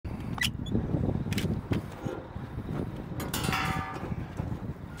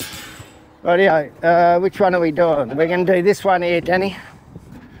Rightio, which one are we doing? We're going to do this one here, Danny.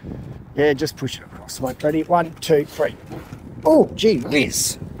 Yeah, just push it across. Ready? 1, 2, 3. Oh, gee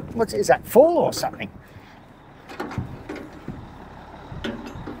whiz. Is that fall or something?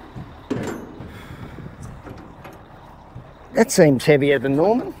 That seems heavier than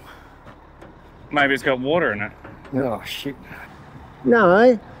normal. Maybe it's got water in it. Oh, shit.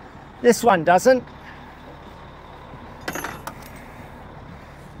 No, this one doesn't.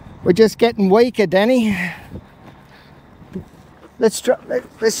 We're just getting weaker, Danny. Let's just try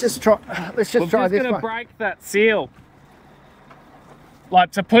this one. We're just going to break that seal.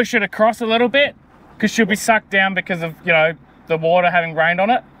 Like to push it across a little bit, because she'll be sucked down because of, you know, the water having rained on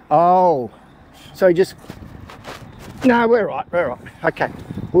it. Oh, so just... No, we're right. Okay,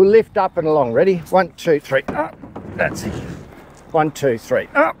 we'll lift up and along. Ready? 1, 2, 3. Up. That's it. 1, 2, 3.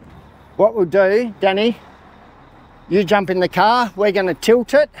 Up. What we'll do, Danny, you jump in the car. We're going to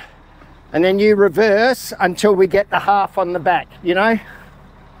tilt it, and then you reverse until we get the half on the back. You know.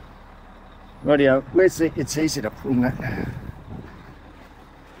 Rightio. Where's it? It's easy to pull that.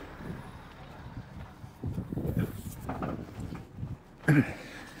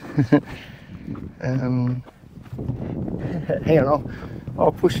 Hang on,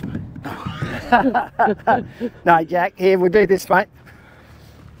 I'll push. No, Jack, here, we'll do this, mate.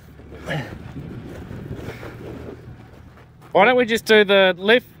 Why don't we just do the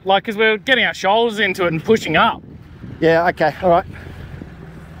lift, like, because we're getting our shoulders into it and pushing up. Yeah, okay, all right.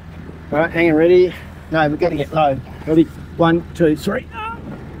 All right, hang on, ready? No, we're getting it low. Ready? 1, 2, 3.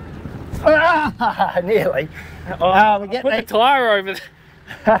 Ah, nearly. We get put the tyre over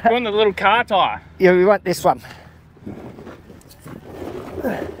there. We want the little car tyre. Yeah, we want this one.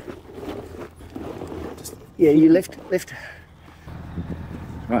 Yeah, you lift.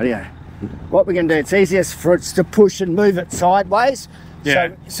 Rightio. What we're going to do, it's easiest for us to push and move it sideways.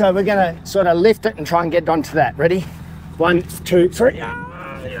 Yeah. So we're going to sort of lift it and try and get onto that. Ready? 1, 2, 3. Hang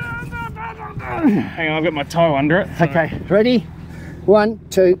on, I've got my toe under it. So. Okay, ready? 1,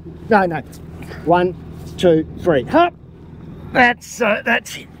 2, no. 1, 2, 3. Up. That's it.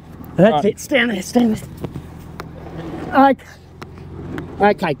 That's right. It. Stand there.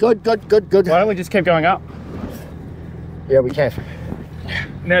 Okay, good. Why don't we just keep going up? Yeah, we can.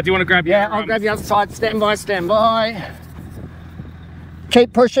 Now, do you want to grab your Yeah, I'll grab the other side. Stand by.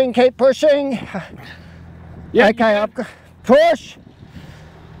 Keep pushing. Yeah, okay, I've got... Push.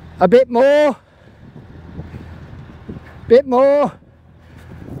 A bit more.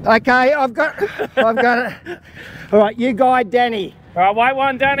 Okay, I've got it. All right, you guide Danny. All right, wait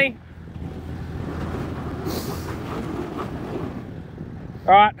one, Danny.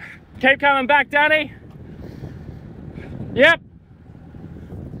 All right, keep coming back, Danny. Yep.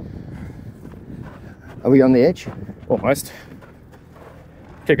 Are we on the edge? Almost.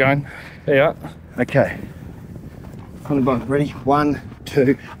 Keep going. There you are. Okay. On the bottom. Ready? 1,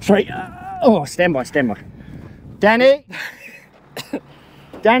 2, 3. Oh, stand by. Danny.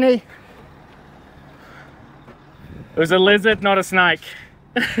 Danny. It was a lizard, not a snake.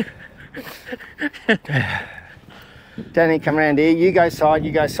 Danny, come around here. You go side.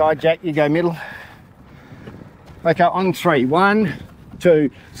 Jack, you go middle. Okay, on 3. 1, 2,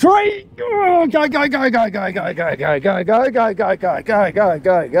 3. Oh, go.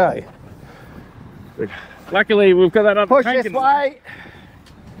 Good. Luckily, we've got that other Push tank this in the way.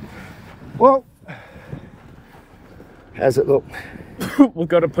 Well, how's it look? We've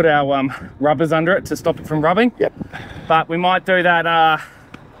got to put our rubbers under it to stop it from rubbing. Yep. But we might do that.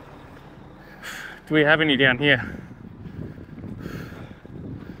 Do we have any down here?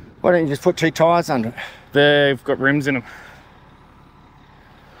 Why don't you just put 2 tyres under it? They've got rims in them.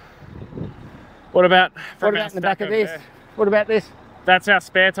 What about in the back of this? There? What about this? That's our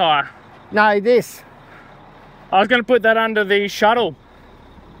spare tyre. No, this. I was going to put that under the shuttle.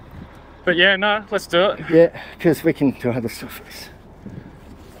 But yeah, no, let's do it. Yeah, because we can do other stuff.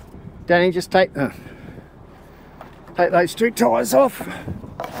 Danny, just take those 2 tyres off.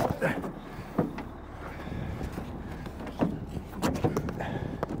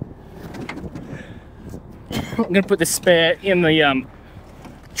 I'm going to put the spare in the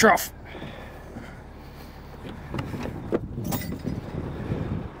trough.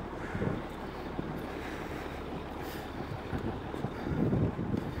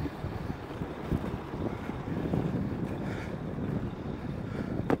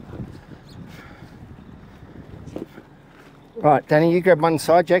 Right, Danny, you grab one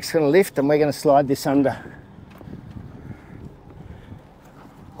side. Jack's going to lift and we're going to slide this under.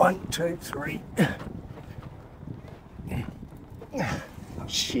 1, 2, 3. Oh,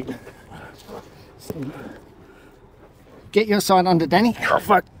 shit. get your side under, Danny. Oh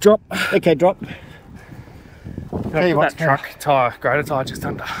fuck, drop. Okay, drop. Tell you what, that truck tyre, grader tyre just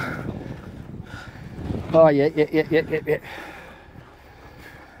under. Oh, yeah.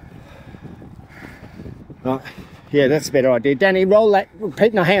 Right. Yeah, that's a better idea. Danny, roll that.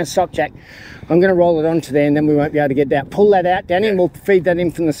 Pete, no, hang on, stop, Jack. I'm going to roll it onto there and then we won't be able to get that. Pull that out, Danny, and we'll feed that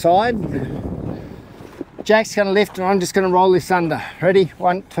in from the side. Jack's going to lift and I'm just going to roll this under. Ready?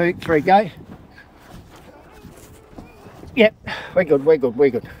 1, 2, 3, go. Yep, we're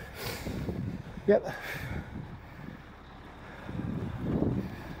good. Yep.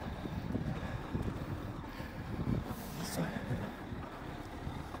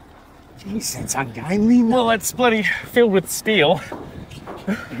 Jeez, that's ungainly. Well, it's bloody filled with steel.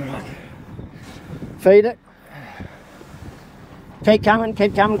 Feed it. Keep coming.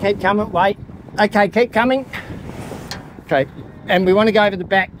 Wait. Okay, keep coming. Okay, and we want to go over the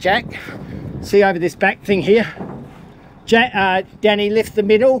back, Jack. See over this back thing here. Jack, Danny, lift the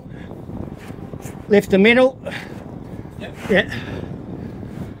middle. Yep. Yeah.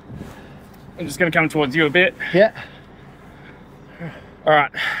 I'm just going to come towards you a bit. Yeah. All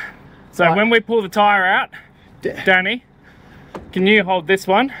right. So when we pull the tyre out, Danny, can you hold this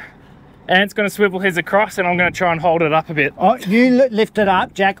one? Ant's going to swivel his across and I'm going to try and hold it up a bit. Oh, you lift it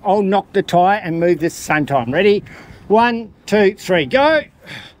up, Jack. I'll knock the tyre and move this at the same time. Ready? 1, 2, 3, go.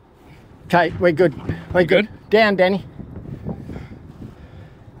 Okay, we're good. We're good. Down, Danny.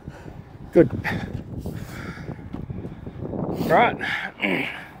 Good. Right.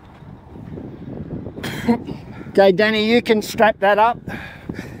 Okay, Danny, you can strap that up.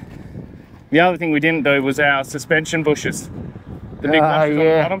 The other thing we didn't do was our suspension bushes. The big bushes on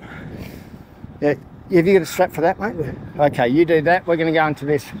the bottom. Yeah. Have you got a strap for that, mate? Okay, you do that. We're going to go into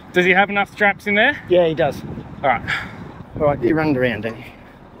this. Does he have enough straps in there? Yeah, he does. All right. All right, you run it around, Danny.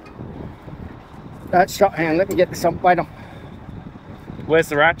 Stop, hang on, let me get this up. Wait on. Where's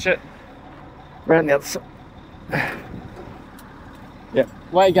the ratchet? Round the other side. Yep.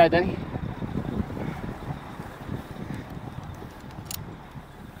 Way you go, Danny.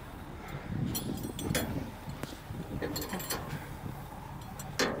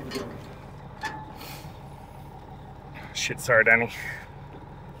 Shit, sorry, Danny.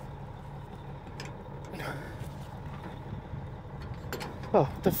 Oh,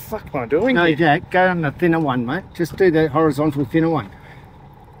 what the fuck am I doing? No, Jack, go on the thinner one, mate. Just do the horizontal thinner one.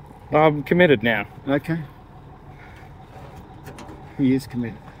 I'm committed now. Okay. He is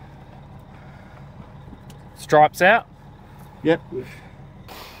committed. Stripes out. Yep.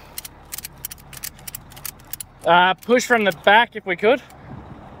 Push from the back if we could.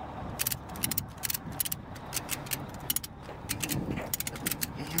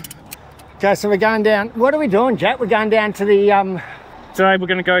 Okay, so we're going down. What are we doing, Jack? We're going down to the Today we're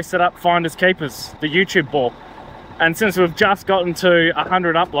going to go set up Finders Keepers, the YouTube ball. And since we've just gotten to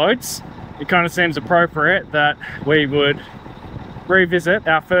 100 uploads, it kind of seems appropriate that we would revisit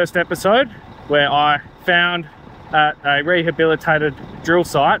our first episode where I found at a rehabilitated drill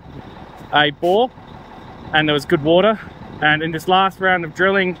site a bore and there was good water. And in this last round of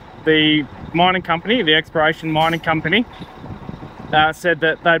drilling, the mining company, the exploration mining company, said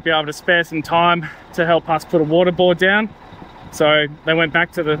that they'd be able to spare some time to help us put a water bore down. So they went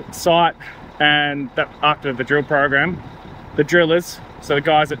back to the site, and after the drill program, the drillers, so the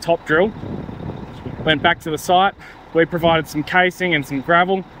guys at Top Drill, went back to the site. We provided some casing and some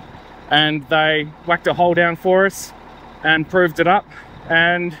gravel, and they whacked a hole down for us and proved it up.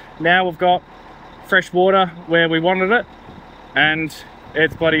 And now we've got fresh water where we wanted it, and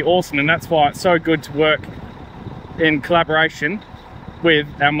it's bloody awesome. And that's why it's so good to work in collaboration with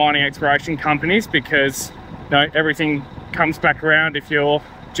our mining exploration companies, because you know, everything comes back around if you're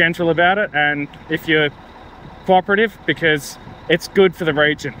gentle about it and if you're cooperative, because it's good for the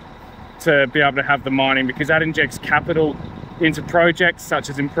region to be able to have the mining, because that injects capital into projects such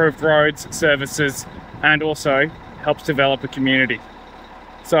as improved roads, services, and also helps develop a community.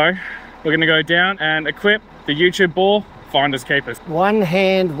 So we're going to go down and equip the YouTube bore Finders Keepers. One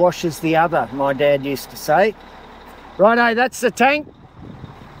hand washes the other, my dad used to say. Righto, that's the tank.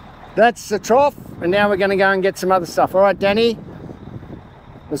 That's the trough, and now we're going to go and get some other stuff. All right, Danny,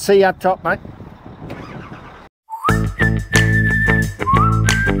 we'll see you up top, mate.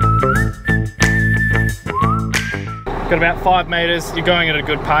 Got about 5 meters, you're going at a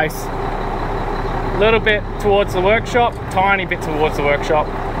good pace. A little bit towards the workshop, tiny bit towards the workshop.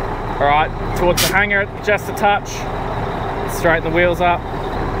 All right, towards the hangar, just a touch. Straighten the wheels up,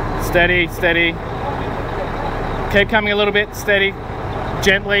 steady, steady. Keep coming a little bit, steady,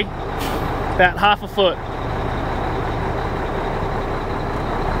 gently. About half a foot.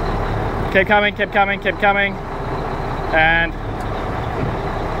 Keep coming, keep coming, keep coming. And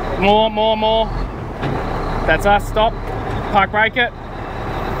more. That's us, stop. Park brake it.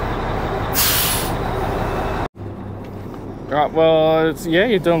 Right, well, yeah,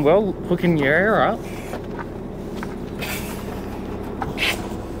 you're doing well, hooking your air up.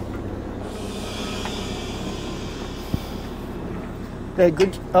 They're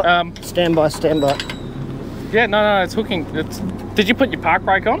good. Oh, stand by. Yeah, no, it's hooking. Did you put your park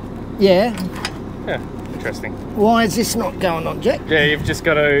brake on? Yeah. Yeah, interesting. Why is this not going on, Jack? Yeah, you've just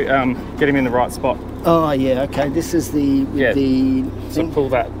got to get him in the right spot. Oh, yeah, okay. This is the... the so pull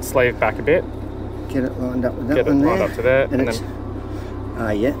that sleeve back a bit. Get it lined up with that Get it one lined there. up to there. And it's...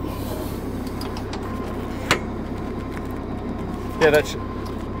 then, yeah. Yeah, that's...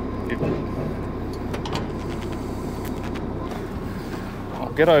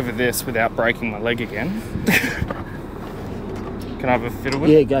 I'll get over this without breaking my leg again. Can I have a fiddle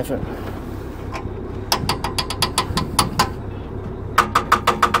with it? Yeah, go for it.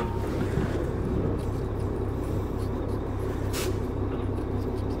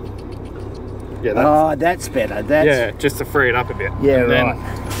 Yeah, oh, that's better. That's... Yeah, just to free it up a bit. Yeah, and right.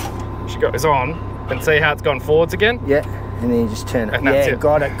 Then she goes on, and see how it's gone forwards again? Yeah, and then you just turn it. And that's yeah, it.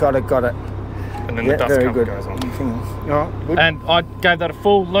 got it. And then the dust cover goes on. All right, good. And I gave that a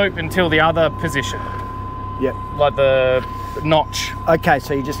full loop until the other position. Yeah. Like the notch. Okay,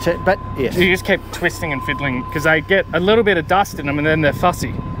 so you just turn, but yes. You just keep twisting and fiddling because they get a little bit of dust in them and then they're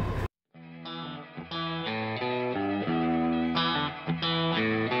fussy.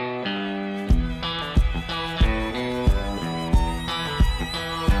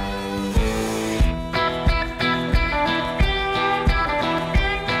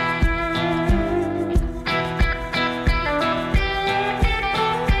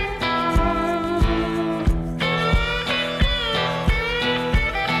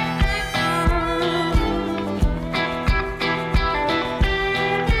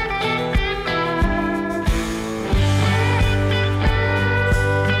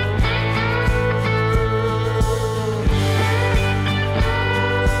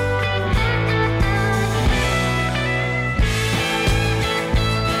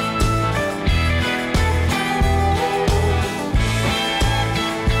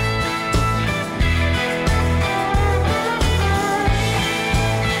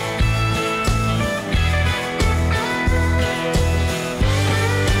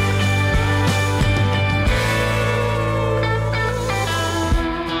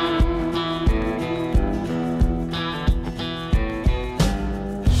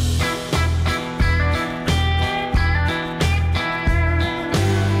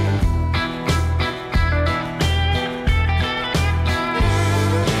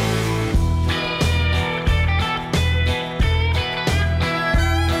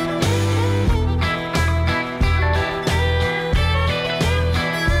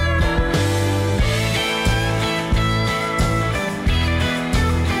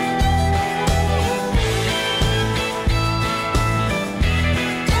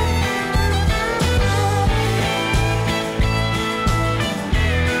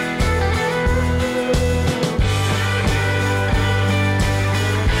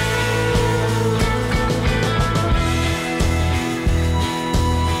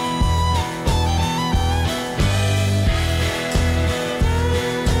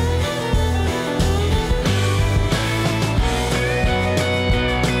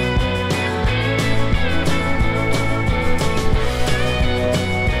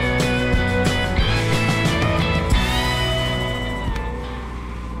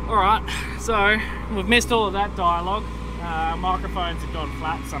 So we've missed all of that dialogue. Microphones have gone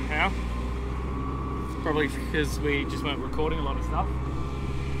flat somehow. Probably because we just weren't recording a lot of stuff.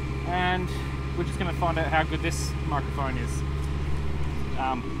 And we're just going to find out how good this microphone is.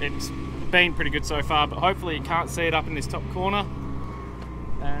 It's been pretty good so far, but hopefully you can't see it up in this top corner.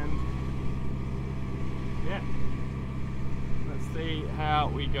 And yeah, let's see how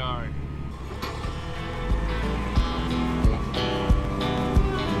we go.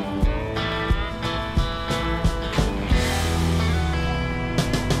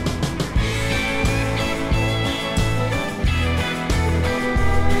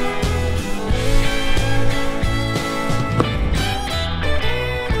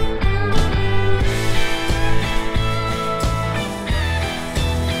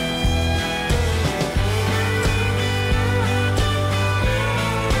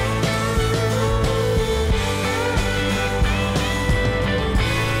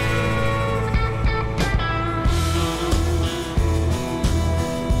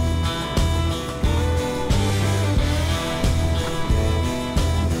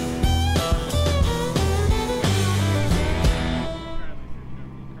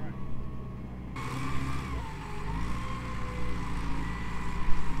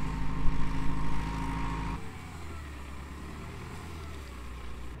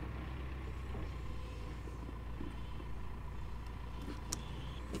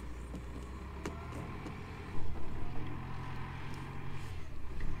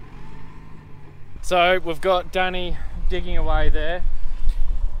 So we've got Danny digging away there.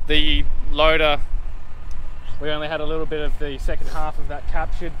 The loader, we only had a little bit of the second half of that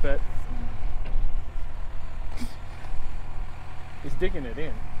captured, but he's digging it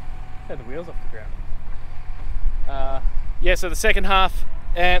in. Had the wheels off the ground. Yeah, so the second half,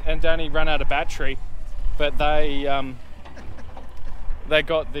 Ant and Danny ran out of battery, but they got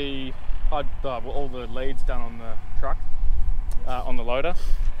all the leads done on the truck, on the loader.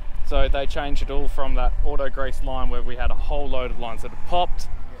 So they changed it all from that auto grease line where we had a whole load of lines that had popped,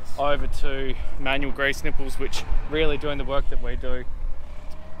 yes, over to manual grease nipples, which really, doing the work that we do,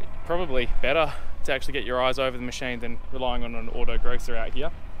 probably better to actually get your eyes over the machine than relying on an auto greaser out here.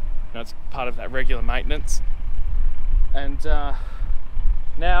 You know, it's part of that regular maintenance. And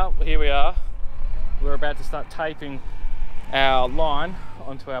now here we are. We're about to start taping our line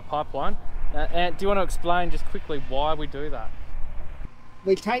onto our pipeline. Ant, do you want to explain just quickly why we do that?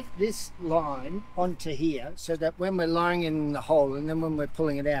 We tape this line onto here so that when we're lowering in the hole and then when we're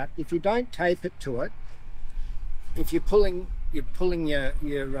pulling it out, if you don't tape it to it, if you're pulling your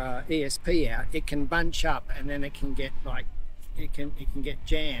ESP out, it can bunch up and then it can get like it can get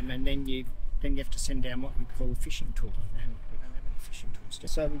jam, and then you have to send down what we call a fishing tool, and we don't have any fishing tools.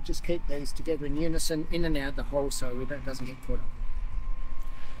 So we just keep these together in unison, in and out of the hole, so it doesn't get caught up.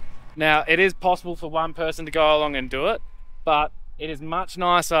 Now, it is possible for one person to go along and do it, but it is much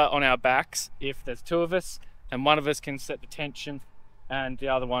nicer on our backs if there's two of us and one of us can set the tension and the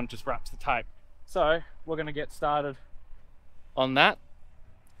other one just wraps the tape. So we're going to get started on that.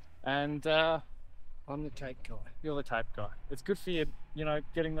 And I'm the tape guy. You're the tape guy. It's good for you, you know,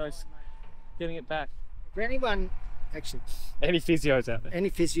 getting it back. For anyone, actually, any physios out there?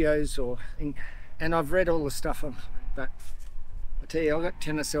 Any physios and I've read all the stuff on, but I tell you, I've got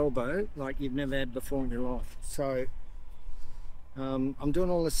tennis elbow like you've never had before in your life. So I'm doing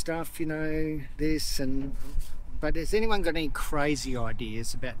all the stuff, you know, but has anyone got any crazy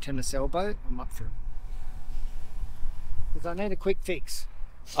ideas about tennis elbow? I'm up for it. Because I need a quick fix.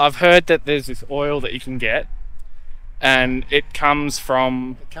 I've heard that there's this oil that you can get, and it comes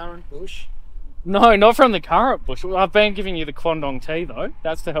from the currant bush. No, not from the currant bush. I've been giving you the Kwandong tea though.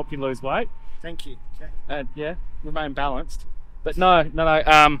 That's to help you lose weight. Thank you. Okay. And yeah, remain balanced. But no.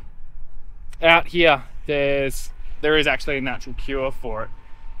 Out here, there is actually a natural cure for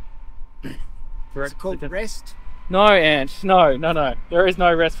it. Is it called rest? No, Ant. No. There is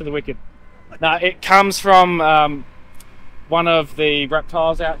no rest for the wicked. No, it comes from one of the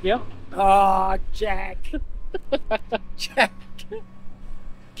reptiles out here. Oh, Jack. Jack.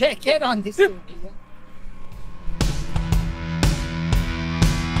 Get on this thing.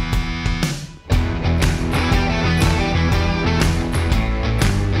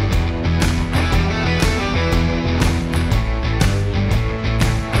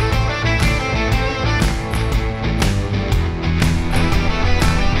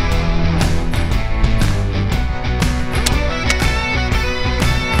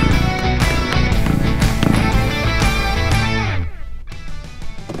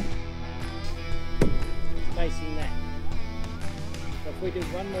 Facing that. So if we do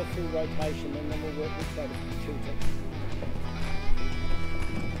one more full rotation, and then we'll work this way to tilt it.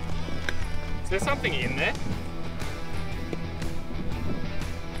 Is there something in there?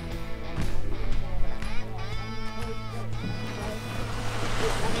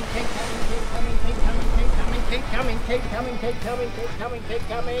 Keep coming.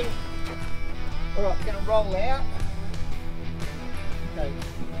 All right, we're going to roll out. Okay.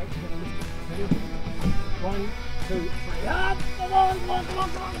 1, 2, 3. Up! Come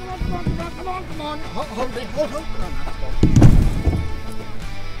on! Hold it.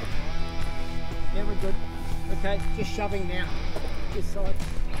 Yeah, we're good. Okay, just shoving now. This side.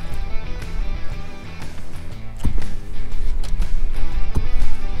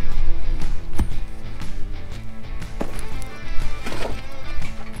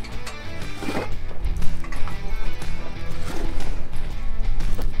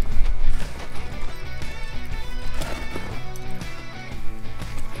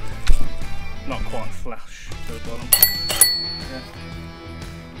 Not quite flush to the bottom.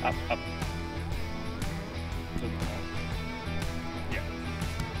 Yeah. Up. To the bottom. Yeah.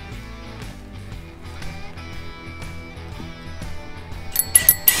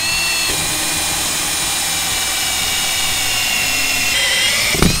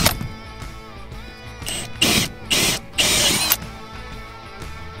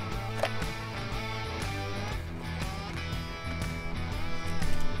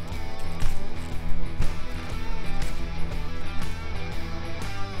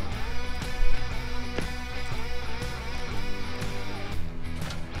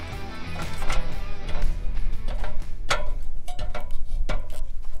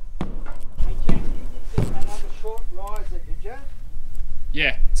 Jack?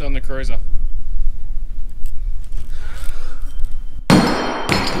 Yeah, it's on the cruiser.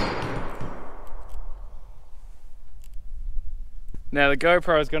 Now the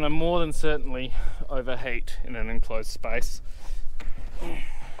GoPro is going to more than certainly overheat in an enclosed space,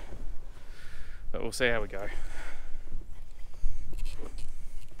 but we'll see how we go.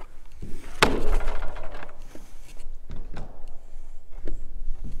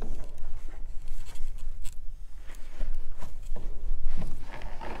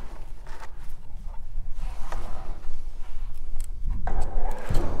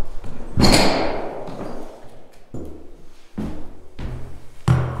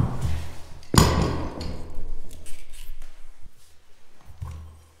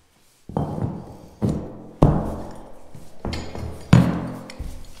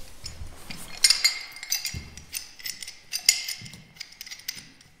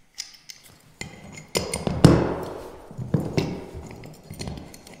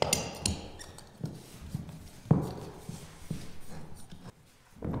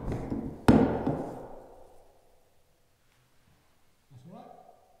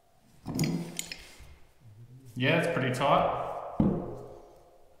 Yeah, it's pretty tight.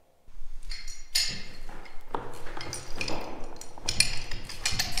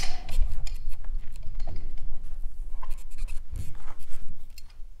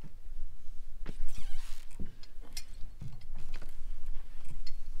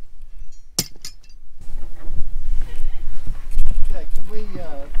 Jack, can we,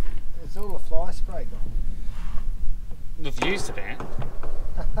 is all the fly spray gone? We've used it, Ant.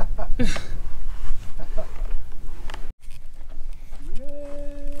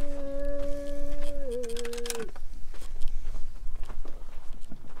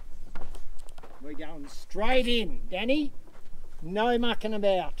 We're going straight in, Danny. No mucking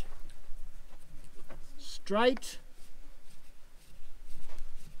about. Straight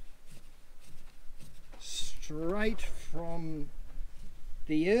from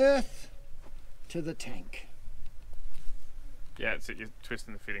the earth to the tank. Yeah, it's it. You're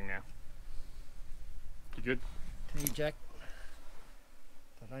twisting the fitting now. You good? Tell you, Jack,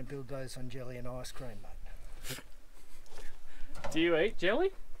 I don't build those on jelly and ice cream, mate. Do you eat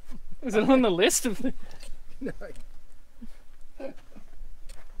jelly? Is it on the list of the... No.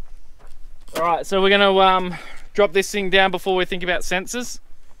 Alright, so we're going to drop this thing down before we think about sensors.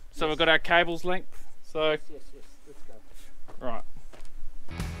 So we've got our cables length. So, Yes, let's go. right.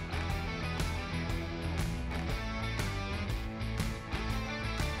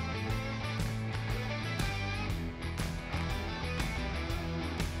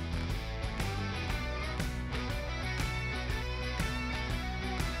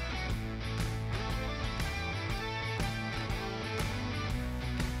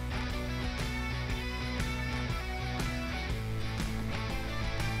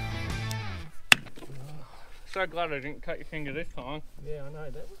 So glad I didn't cut your finger this time. Yeah, I know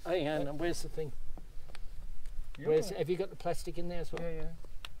that. Hey, and where's the thing? Have you got the plastic in there as well? Yeah.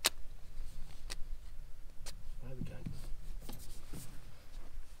 There we go.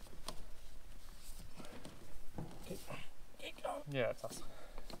 Keep going. Yeah, it's us.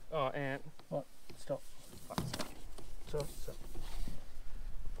 Oh, Ant. What? Stop. Stop.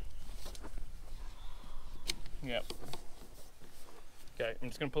 Yep. Okay, I'm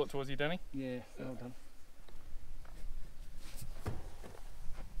just going to pull it towards you, Danny. Yeah, well done.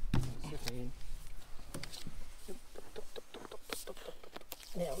 Sit in.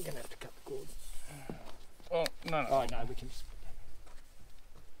 Now we're going to have to cut the cord. Oh, no. Oh, no, we can just...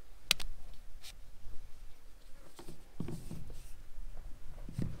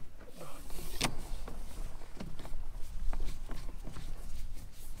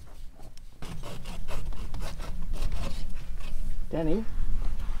 Danny,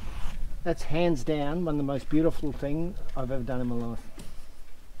 that's hands down one of the most beautiful things I've ever done in my life.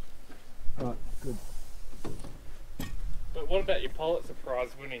 Right, good. But what about your Pulitzer Prize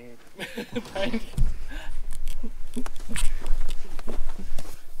winning painting?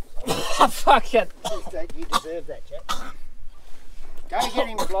 Oh, fuck it! You deserve that, Jack. Go get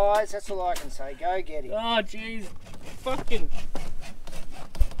him, flies, that's all I can say. Go get him. Oh, jeez. Fucking.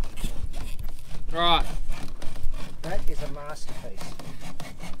 Right. That is a masterpiece.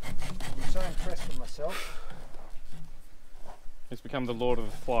 I'm so impressed with myself. It's become the Lord of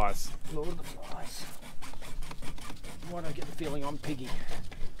the Flies. Lord of the Flies. Why do I get the feeling I'm Piggy?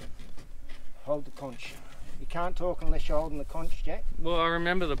 Hold the conch. You can't talk unless you're holding the conch, Jack. Well, I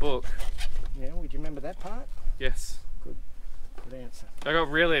remember the book. Yeah, would you remember that part? Yes. Good answer. I got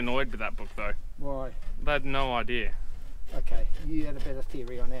really annoyed with that book though. Why? They had no idea. Okay, you had a better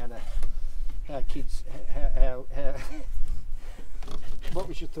theory on how kids, how What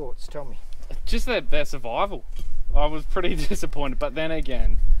was your thoughts? Tell me. Just their survival. I was pretty disappointed, but then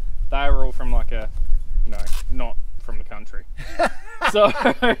again, they were all from like a, not from the country. So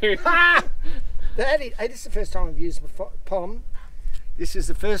This is the first time I've used POM. This is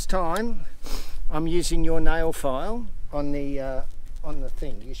the first time I'm using your nail file on the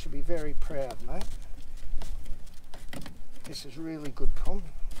thing. You should be very proud, mate. This is really good POM.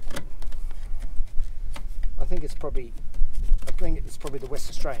 I think it's probably the West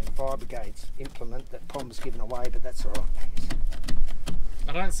Australian Fire Brigade's implement that POM's given away, but that's all right.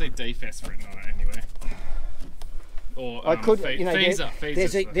 I don't see DFES written on it anywhere. Or I could,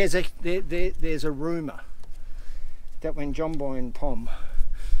 there's a rumour that when John Boy and POM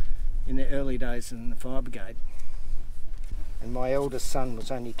in the early days in the Fire Brigade, and my eldest son was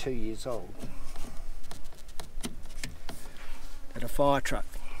only 2 years old, that a fire truck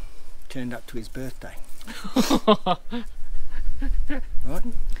turned up to his birthday. Right?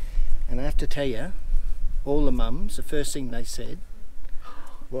 And I have to tell you, all the mums, the first thing they said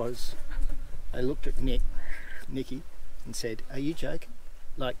was, they looked at Nicky, and said, "Are you joking?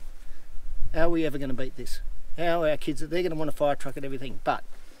 Like, how are we ever going to beat this? How are our kids, they're going to want a fire truck and everything." But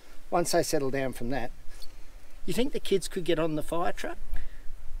once they settle down from that, you think the kids could get on the fire truck?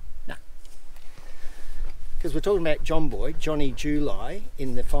 No. Because we're talking about John Boy, Johnny July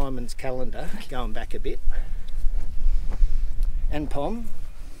in the fireman's calendar, going back a bit. And POM,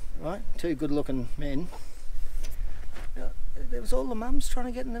 right? Two good looking men. There was all the mums trying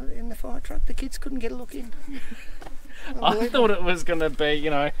to get in the fire truck. The kids couldn't get a look in. I thought it was going to be,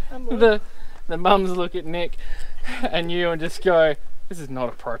 the mums look at Nick and you and just go, "This is not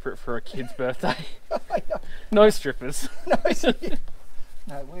appropriate for a kid's birthday." No strippers.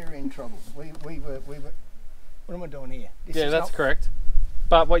 No, we're in trouble. We were. What am I doing here? That's correct.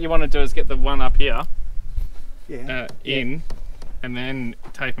 But what you want to do is get the one up here in, and then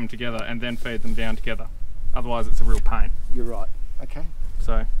tape them together and then feed them down together. Otherwise it's a real pain. You're right. Okay.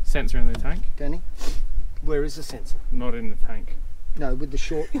 So, sensor in the tank. Danny, where is the sensor? Not in the tank. No, with the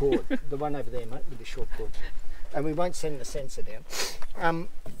short cord. The one over there, mate, with the short cord. And we won't send the sensor down.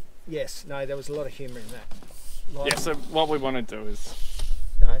 Yes, no, there was a lot of humour in that. So what we want to do is...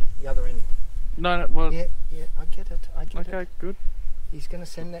 No, the other end. No, well... Yeah, I get it. Okay, good. He's going to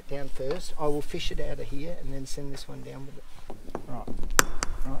send that down first. I will fish it out of here and then send this one down with it. Right.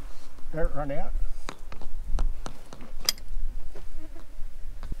 Don't run out.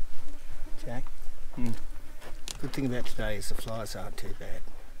 Jack. Good thing about today is the flies aren't too bad.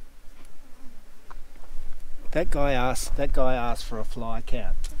 That guy asked for a fly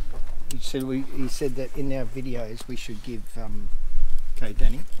count. He said that in our videos we should give okay,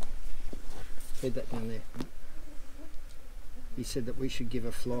 Danny, feed that down there. He said that we should give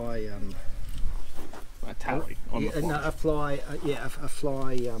a fly a tally on the fly. No, a fly a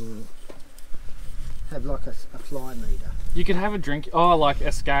fly have like a fly meter. You could have like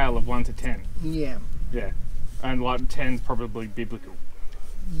a scale of 1 to 10. Yeah. Yeah. And like 10's probably biblical.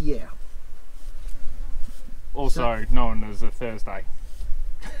 Yeah. Also known as a Thursday.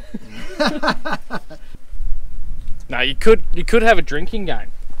 No, you could have a drinking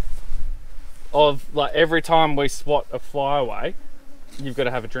game of like every time we swat a fly away, you've got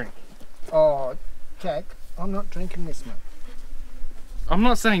to have a drink. Oh, Jack, I'm not drinking this, mate. I'm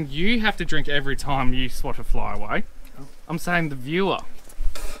not saying you have to drink every time you swat a fly away. Oh. I'm saying the viewer.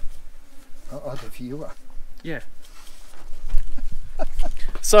 Oh, the viewer. Yeah.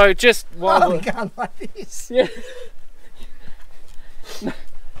 So just while we're going like this. Yeah.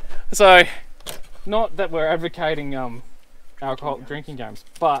 So, not that we're advocating alcoholic drinking games,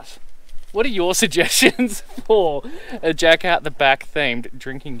 but what are your suggestions for a Jack Out the Back themed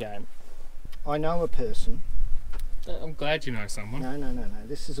drinking game? I know a person. I'm glad you know someone. No.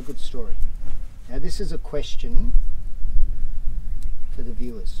 This is a good story. Now this is a question for the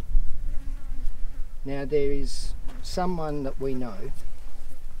viewers. Now there is someone that we know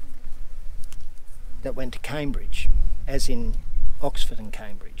that went to Cambridge, as in Oxford and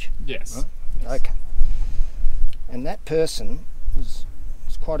Cambridge. Yes. Right? Yes. Okay. And that person was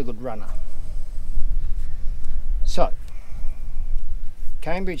quite a good runner. So,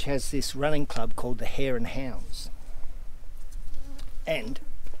 Cambridge has this running club called the Hare and Hounds. And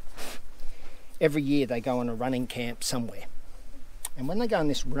every year they go on a running camp somewhere. And when they go on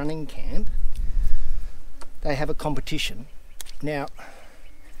this running camp, they have a competition. Now,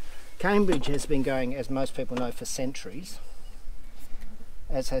 Cambridge has been going, as most people know, for centuries,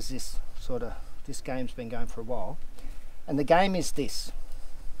 as has this game's been going for a while. And the game is this.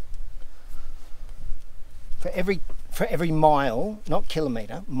 For every mile, not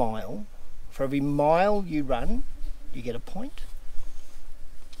kilometre, mile, for every mile you run, you get a point.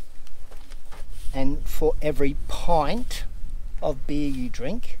 and for every pint of beer you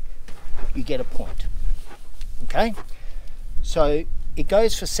drink, you get a point. Okay? So it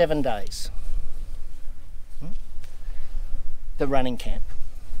goes for 7 days. The running camp.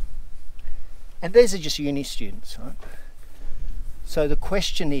 And these are just uni students, right? So the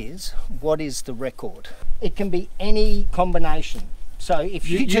question is, what is the record? It can be any combination. So if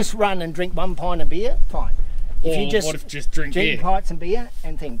you just run and drink 1 pint of beer, fine. If you just drink beer? pints and beer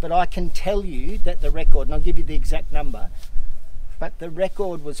and thing. But I can tell you that the record, and I'll give you the exact number, but the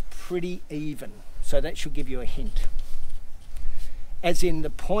record was pretty even. So that should give you a hint. As in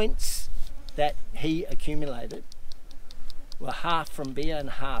the points that he accumulated were half from beer and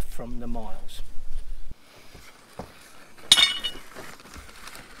half from the miles.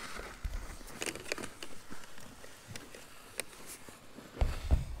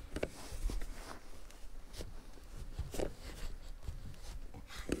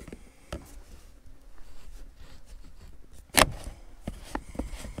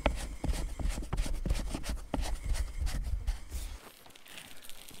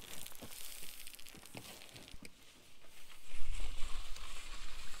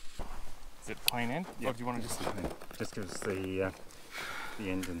 Is it plain end? Yeah, or do you want to just give us the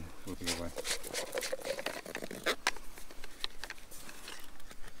end and we'll be away.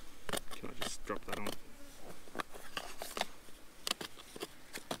 Can I just drop that on?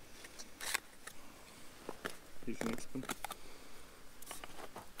 Here's the next one.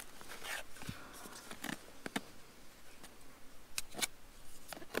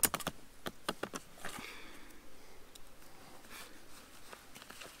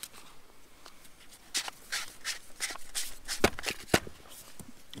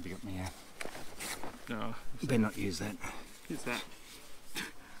 Have you got me out? No. Better not use that. Who's that?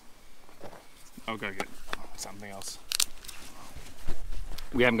 I'll go get something else.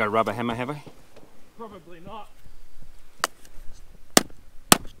 We haven't got a rubber hammer, have we? Probably not.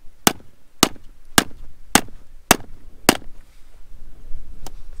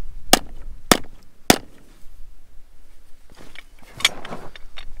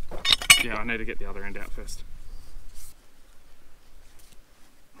 Yeah, I need to get the other end out first.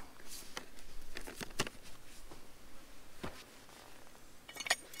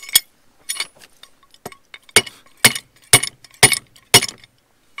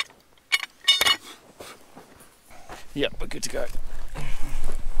 Yep, we're good to go.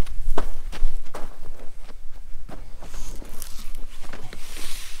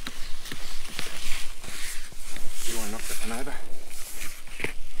 You want to knock that one over?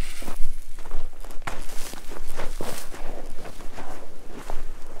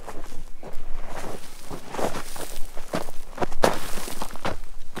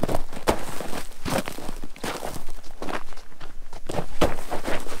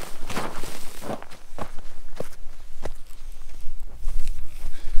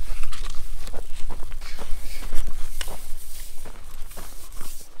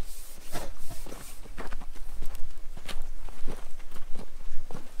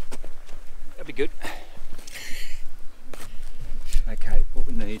 That'd be good. Okay, what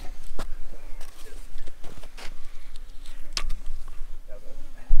we need.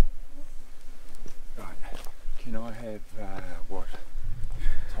 Right, can I have what?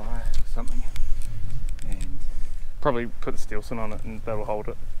 Tyre, something? And Probably put the Stilson on it and that'll hold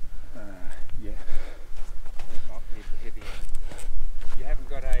it. yeah. It might be a heavy one. You haven't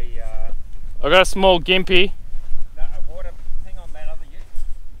got a I've got a small gimpy, water thing on that other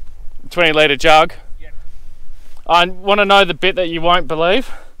ute? 20 litre jug. Yep. I want to know the bit that you won't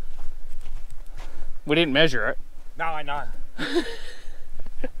believe. We didn't measure it. No, I know. Would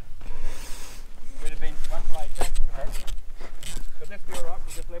have been one blade back. But let's be alright,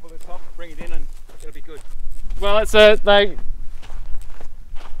 we'll just level this top, bring it in and it'll be good. Well, it's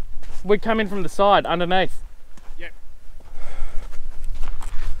we come in from the side underneath. Yep.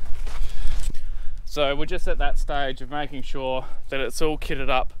 So we're just at that stage of making sure that it's all kitted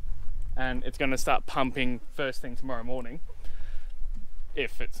up and it's going to start pumping first thing tomorrow morning,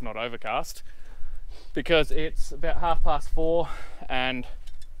 if it's not overcast, because it's about 4:30 and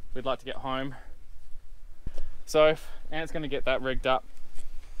we'd like to get home. So Ant's going to get that rigged up.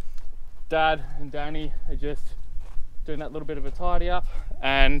 Dad and Danny are just doing that little bit of a tidy up,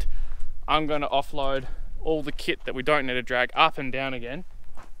 and I'm going to offload all the kit that we don't need to drag up and down again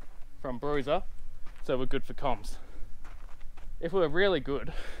from Bruiser, so we're good for comms. If we're really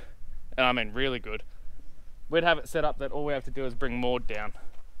good, and I mean really good, we'd have it set up that all we have to do is bring Maud down.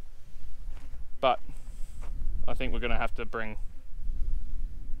 But I think we're going to have to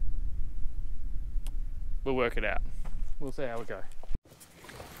we'll work it out. We'll see how we go.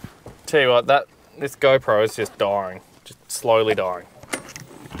 Tell you what, This GoPro is just dying. Just slowly dying.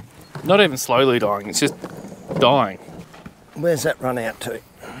 Not even slowly dying, it's just dying. Where's that run out to?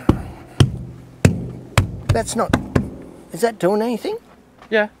 That's not... Is that doing anything?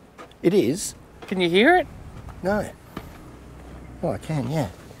 Yeah. It is. Can you hear it? No. Oh, I can, yeah.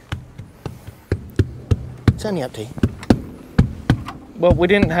 It's only up to... Well, we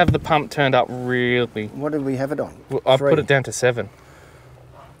didn't have the pump turned up really. What did we have it on? Well, I 3. put it down to 7.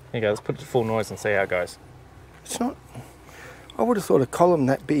 Here you go, let's put it to full noise and see how it goes. It's not... I would have thought a column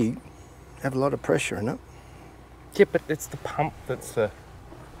that big have a lot of pressure in it. Yeah, but it's the pump that's the...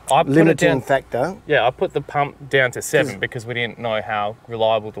 I put it Limiting down, factor. yeah, I put the pump down to 7 because we didn't know how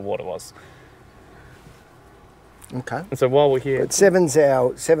reliable the water was. Okay. And so while we're here... But seven's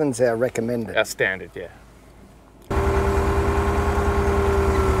our recommended. Our standard, yeah.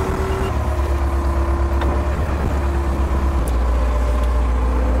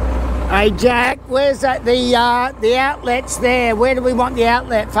 Hey Jack, where's that? The outlet's there. Where do we want the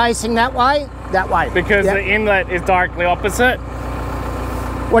outlet? Facing that way? That way. Because Yep. the inlet is directly opposite.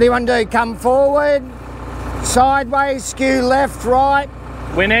 What do you want to do? Come forward, sideways, skew left, right,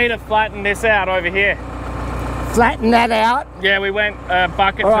 We need to flatten this out over here. flatten that out. Yeah, we went a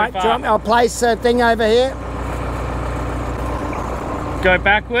bucket All too right, do you far. want me- I'll place the thing over here. Go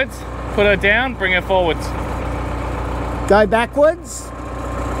backwards, put her down, bring her forwards. Go backwards.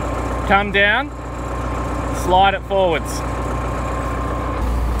 Come down, slide it forwards.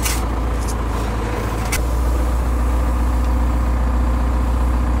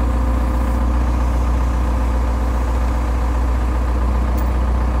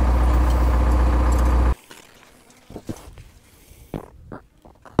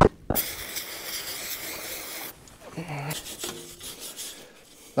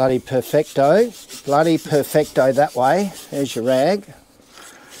 Bloody perfecto that way. There's your rag.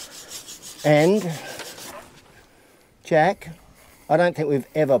 And Jack, I don't think we've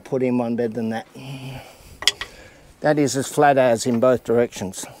ever put in one bed than that. That is as flat as in both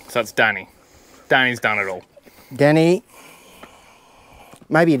directions. So it's Danny. Danny's done it all. Danny,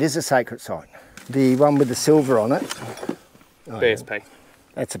 maybe it is a sacred site. The one with the silver on it. Oh, BSP. yeah.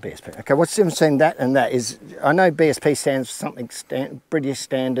 That's a BSP. Okay, what's the difference between that and that? Is I know BSP stands for something British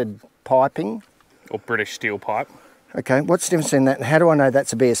Standard Piping. Or British steel pipe. Okay, what's the difference between that? And how do I know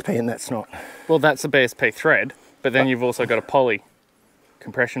that's a BSP and that's not? Well, that's a BSP thread, but then you've also got a poly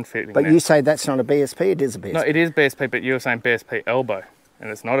compression fitting But there. you say that's not a BSP, it is a BSP. No, it is BSP, but you were saying BSP elbow, and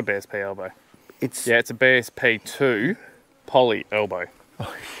it's not a BSP elbow. It's... Yeah, it's a BSP2 poly elbow.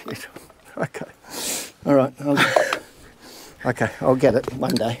 Oh, shit. Okay. All right. Okay, I'll get it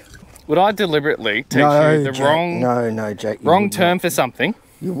one day. Would I deliberately teach you the Jack, wrong No, Jack. you wrong wouldn't. term for something?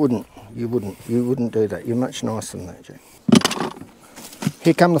 You wouldn't do that. You're much nicer than that, Jack.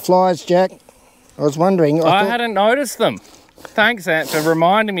 Here come the flies, Jack. I was wondering. I thought, hadn't noticed them. Thanks, Ant, for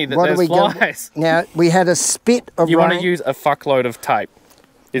reminding me that what are there's we going? flies. Now we had a spit of You rain. want to use a fuckload of tape,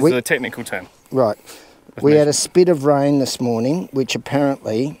 is the technical term. Right. We had a spit of rain this morning, which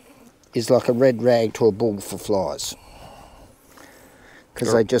apparently is like a red rag to a bull for flies.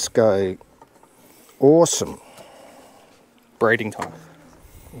 Because they just go awesome. Breeding time.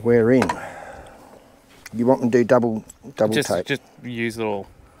 We're in. You want me to do double tape? Just use it all.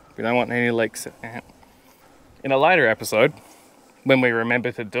 We don't want any leaks. Ant. In a later episode, when we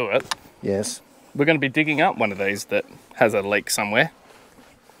remember to do it, Yes. we're going to be digging up one of these that has a leak somewhere.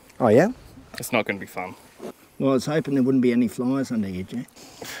 Oh yeah? It's not going to be fun. Well, I was hoping there wouldn't be any flies under here, Jack.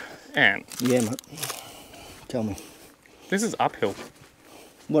 And Yeah, mate. Tell me. this is uphill.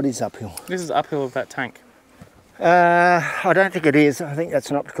 What is uphill? This is uphill of that tank. I don't think it is. I think that's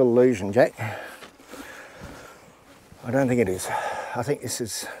an optical illusion, Jack. I don't think it is. I think this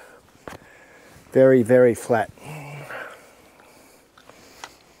is very, very flat.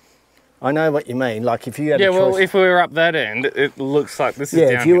 I know what you mean. Like if you had Yeah, a choice... well, if we were up that end, it looks like this is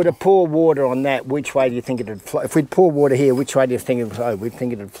yeah, down if you were here. to pour water on that, which way do you think it would flow? If we'd pour water here, which way do you think it would flow? We'd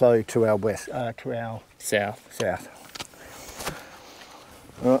think it would flow to our west, to our South. south.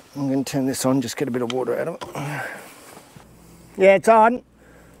 All right, I'm going to turn this on, just get a bit of water out of it. Yeah, it's on.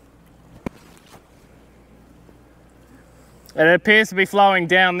 And it appears to be flowing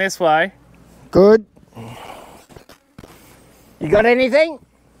down this way. Good. You got anything?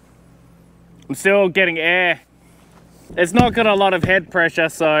 I'm still getting air. It's not got a lot of head pressure,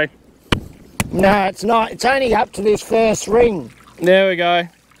 so No, it's not. It's only up to this first ring. there we go.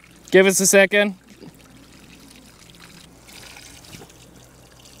 Give us a second.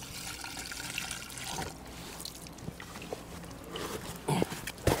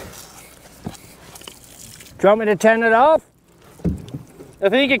 Do you want me to turn it off? I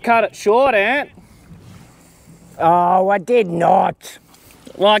think you cut it short, Ant. Oh, I did not.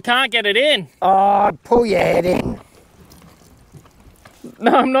 Well, I can't get it in. Oh, pull your head in.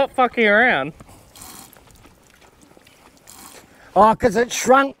 No, I'm not fucking around. Oh, because it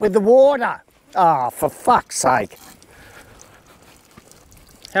shrunk with the water. Oh, for fuck's sake.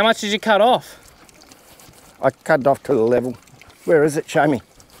 How much did you cut off? I cut it off to the level. Where is it? Show me.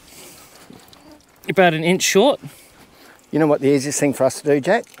 About an inch short. You know what the easiest thing for us to do,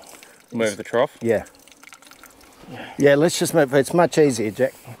 Jack? Move the trough. Yeah. Yeah, let's just move. It's much easier,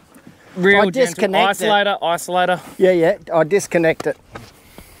 Jack. Real I gentle disconnect it. isolator. Yeah, I disconnect it.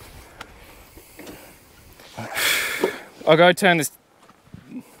 I'll go turn this.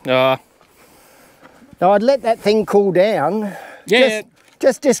 Now, I'd let that thing cool down. Yeah.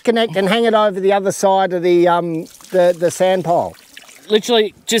 Just disconnect and hang it over the other side of the sand pile.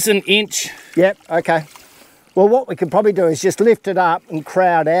 Literally just an inch. Yep, okay. Well, what we could probably do is just lift it up and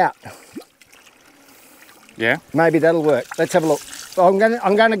crowd out. Yeah. Maybe that'll work. Let's have a look. I'm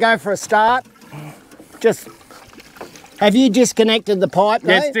gonna go for a start. Just, have you disconnected the pipe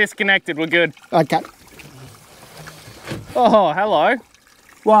though? Yeah, it's disconnected, we're good. Okay. Oh, hello.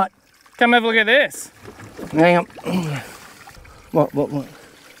 What? Come have a look at this. Hang on. What?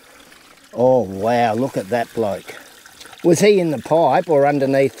 Oh, wow, look at that bloke. Was he in the pipe or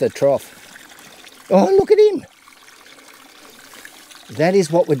underneath the trough? Oh, look at him. That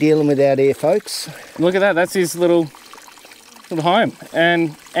is what we're dealing with out here, folks. Look at that, that's his little home.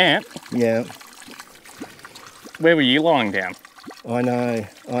 And Ant, Yeah, where were you lying down? I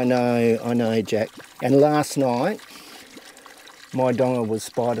know, Jack. And last night, my donga was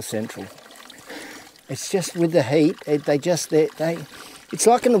spider central. It's just with the heat, it's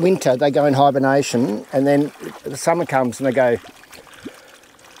like in the winter, they go in hibernation, and then the summer comes and they go,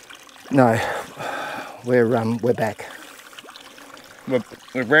 no, we're back. We're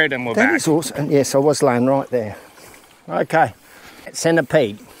red and we're That back. is awesome. Yes, I was laying right there. Okay.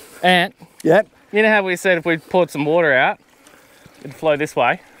 Centipede. Ant, Yep. you know how we said if we poured some water out, it'd flow this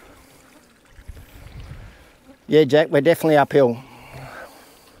way? Yeah, Jack, we're definitely uphill.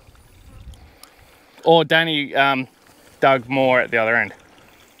 Or Danny dug more at the other end?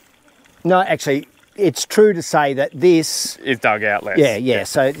 No, actually, it's true to say that this... Is dug out less. Yeah,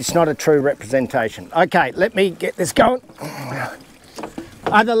 so it's not a true representation. Okay, let me get this going.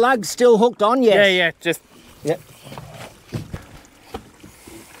 Are the lugs still hooked on? Yes. Yeah, just... Yep.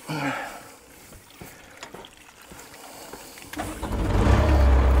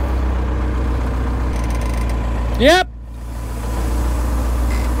 Yep.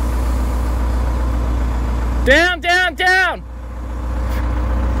 Down, down, down.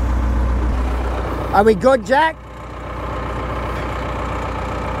 Are we good, Jack?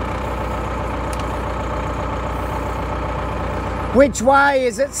 Which way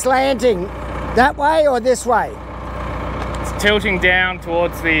is it slanting? That way or this way? It's tilting down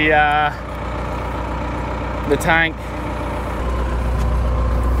towards the tank.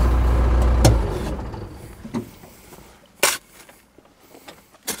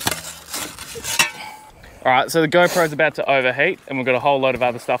 All right, so the GoPro's about to overheat and we've got a whole load of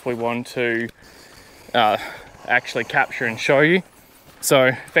other stuff we want to actually capture and show you. So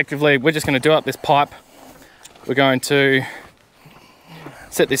effectively, we're just gonna do up this pipe. We're going to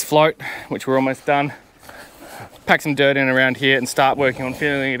set this float, which we're almost done, pack some dirt in around here and start working on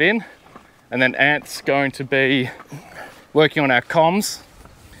filling it in. And then Ant's going to be working on our comms.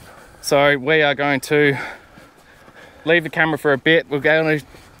 So we are going to leave the camera for a bit. We're going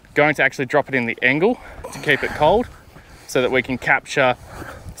to actually drop it in the angle to keep it cold so that we can capture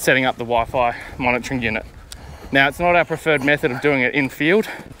setting up the Wi-Fi monitoring unit. Now, it's not our preferred method of doing it in field.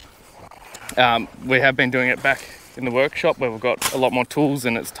 We have been doing it back in the workshop where we've got a lot more tools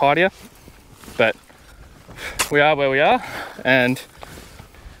and it's tidier, but we are where we are and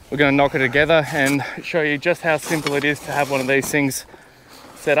we're going to knock it together and show you just how simple it is to have one of these things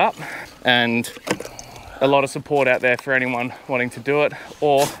set up, and a lot of support out there for anyone wanting to do it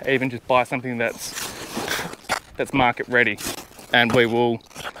or even just buy something that's market ready. And we will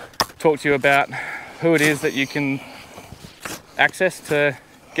talk to you about who it is that you can access to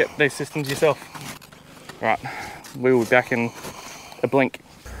get these systems yourself. Right, we will be back in a blink.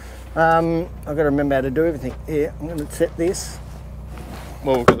 I've got to remember how to do everything. Here, I'm going to set this.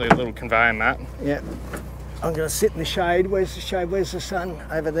 Well, we've got the little conveyor mat. Yeah. I'm going to sit in the shade. Where's the shade? Where's the sun?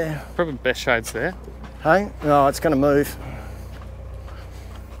 Over there. Probably best shades there. Hey? No, it's going to move.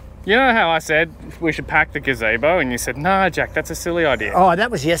 You know how I said we should pack the gazebo and you said, no, Jack, that's a silly idea. Oh, that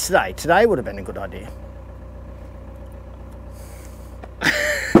was yesterday. Today would have been a good idea.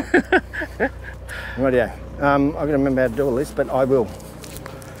 Rightio. I've got to remember how to do all this, but I will.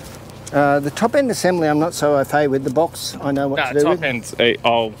 The top end assembly I'm not so au fait with. The box I know what to do top with. end's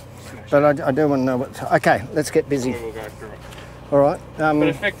I'll But I do want to know what to... Okay, let's get busy. we'll go through it. All right. But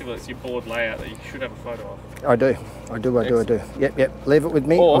effectively it's your board layout that you should have a photo of. I do. Yep. Leave it with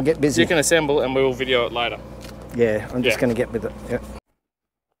me. Or I'll get busy. you can assemble and we will video it later. Yeah, I'm just going to get with it. Yep.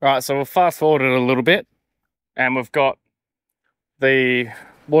 Right, so we'll fast forward it a little bit and we've got the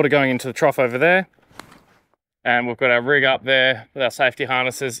water going into the trough over there and we've got our rig up there with our safety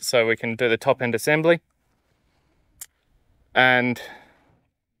harnesses so we can do the top end assembly. And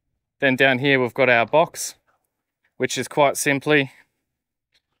then down here we've got our box, which is quite simply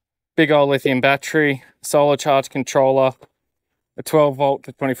big old lithium battery, solar charge controller, a 12 volt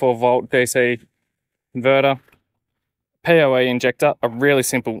to 24 volt DC converter, PoE injector, a really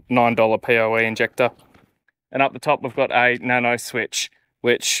simple $9 PoE injector. And up the top, we've got a nano switch,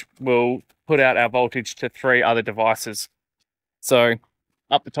 which will put out our voltage to 3 other devices. So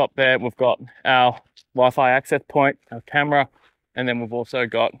up the top there, we've got our Wi-Fi access point, our camera, and then we've also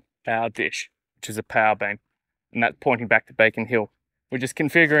got our dish, which is a power beam, and that's pointing back to Beacon Hill. We're just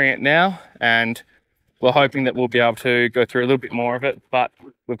configuring it now, and we're hoping that we'll be able to go through a little bit more of it, but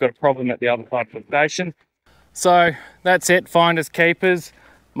we've got a problem at the other side of the station. So that's it, finders keepers,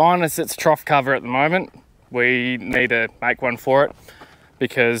 minus its trough cover at the moment. We need to make one for it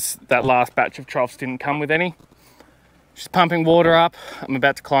because that last batch of troughs didn't come with any. Just pumping water up. I'm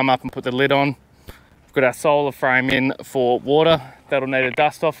about to climb up and put the lid on. We've got our solar frame in for water. That'll need a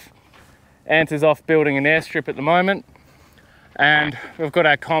dust off. Ant is off building an airstrip at the moment. And we've got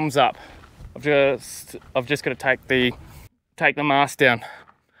our comms up. I've just got to take the mast down.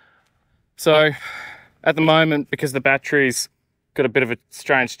 So at the moment, because the battery's got a bit of a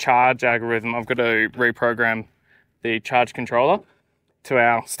strange charge algorithm, I've got to reprogram the charge controller to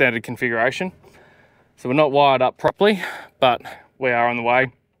our standard configuration. So we're not wired up properly, but we are on the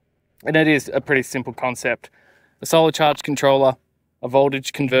way. And it is a pretty simple concept. A solar charge controller, a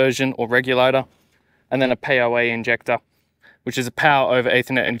voltage conversion or regulator, and then a PoE injector, which is a power over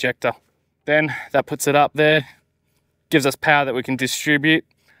Ethernet injector. Then that puts it up there, gives us power that we can distribute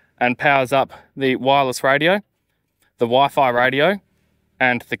and powers up the wireless radio, the Wi-Fi radio,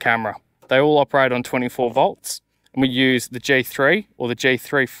 and the camera. They all operate on 24 volts. And we use the G3 or the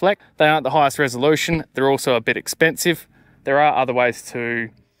G3 Flex. They aren't the highest resolution. They're also a bit expensive. There are other ways to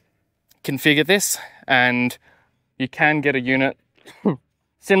configure this, and you can get a unit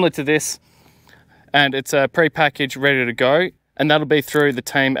similar to this, and it's a pre-packaged, ready to go. And that'll be through the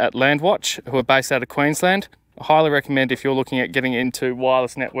team at Landwatch, who are based out of Queensland. I highly recommend if you're looking at getting into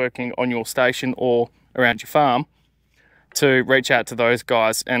wireless networking on your station or around your farm, to reach out to those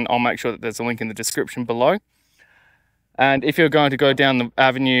guys, and I'll make sure that there's a link in the description below. And if you're going to go down the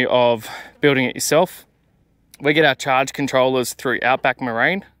avenue of building it yourself, we get our charge controllers through Outback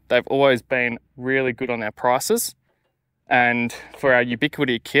Marine. They've always been really good on their prices. And for our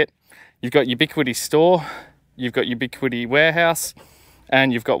Ubiquity kit, you've got Ubiquity Store, you've got Ubiquity Warehouse,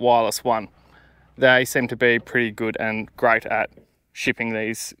 and you've got Wireless One. They seem to be pretty good and great at shipping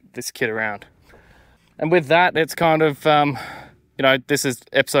this kit around. And with that, it's kind of, this is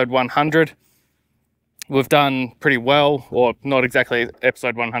episode 100. We've done pretty well, or not exactly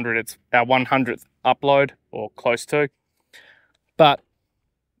episode 100, it's our 100th upload, or close to. But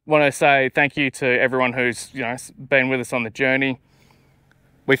I want to say thank you to everyone who's been with us on the journey.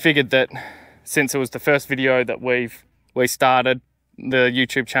 We figured that since it was the first video that we started the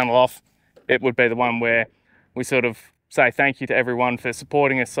YouTube channel off, it would be the one where we sort of say thank you to everyone for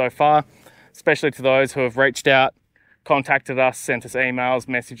supporting us so far, especially to those who have reached out, contacted us, sent us emails,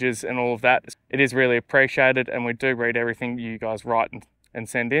 messages, and all of that. It is really appreciated, and we do read everything you guys write and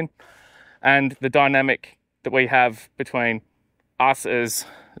send in. And the dynamic that we have between us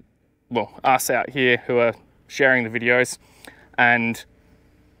us out here who are sharing the videos, and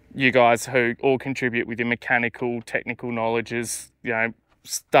you guys who all contribute with your mechanical, technical knowledges,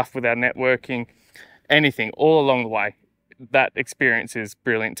 stuff with our networking, anything, all along the way. That experience is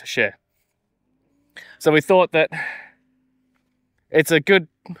brilliant to share. So we thought that it's a good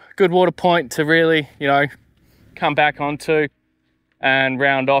water point to really, come back onto and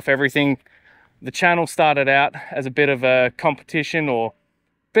round off everything. The channel started out as a bit of a competition or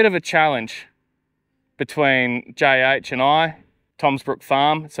bit of a challenge between JH and I, Tom's Brook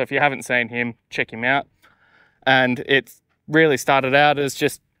Farm. So if you haven't seen him, check him out. And it really started out as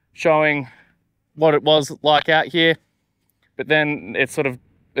just showing what it was like out here, but then it sort of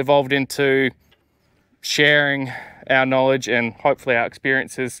evolved into sharing our knowledge and hopefully our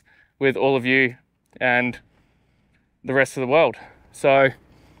experiences with all of you and the rest of the world. So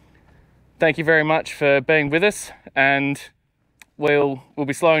thank you very much for being with us, and we'll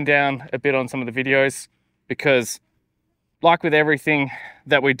be slowing down a bit on some of the videos because, like with everything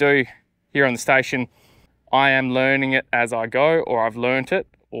that we do here on the station, I am learning it as I go, or I've learnt it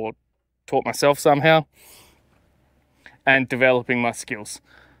or taught myself somehow, and developing my skills.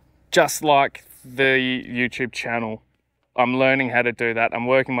 Just like the YouTube channel, I'm learning how to do that. I'm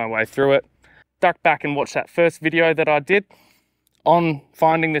working my way through it. Duck back and watch that first video that I did on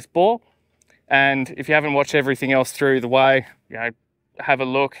finding this boar. And if you haven't watched everything else through the way, you know, have a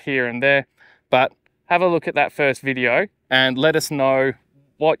look here and there, but have a look at that first video and let us know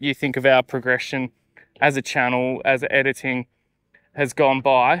what you think of our progression as a channel, as editing has gone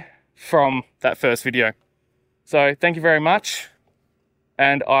by from that first video. So thank you very much,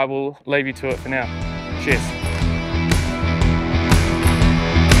 and I will leave you to it for now. Cheers.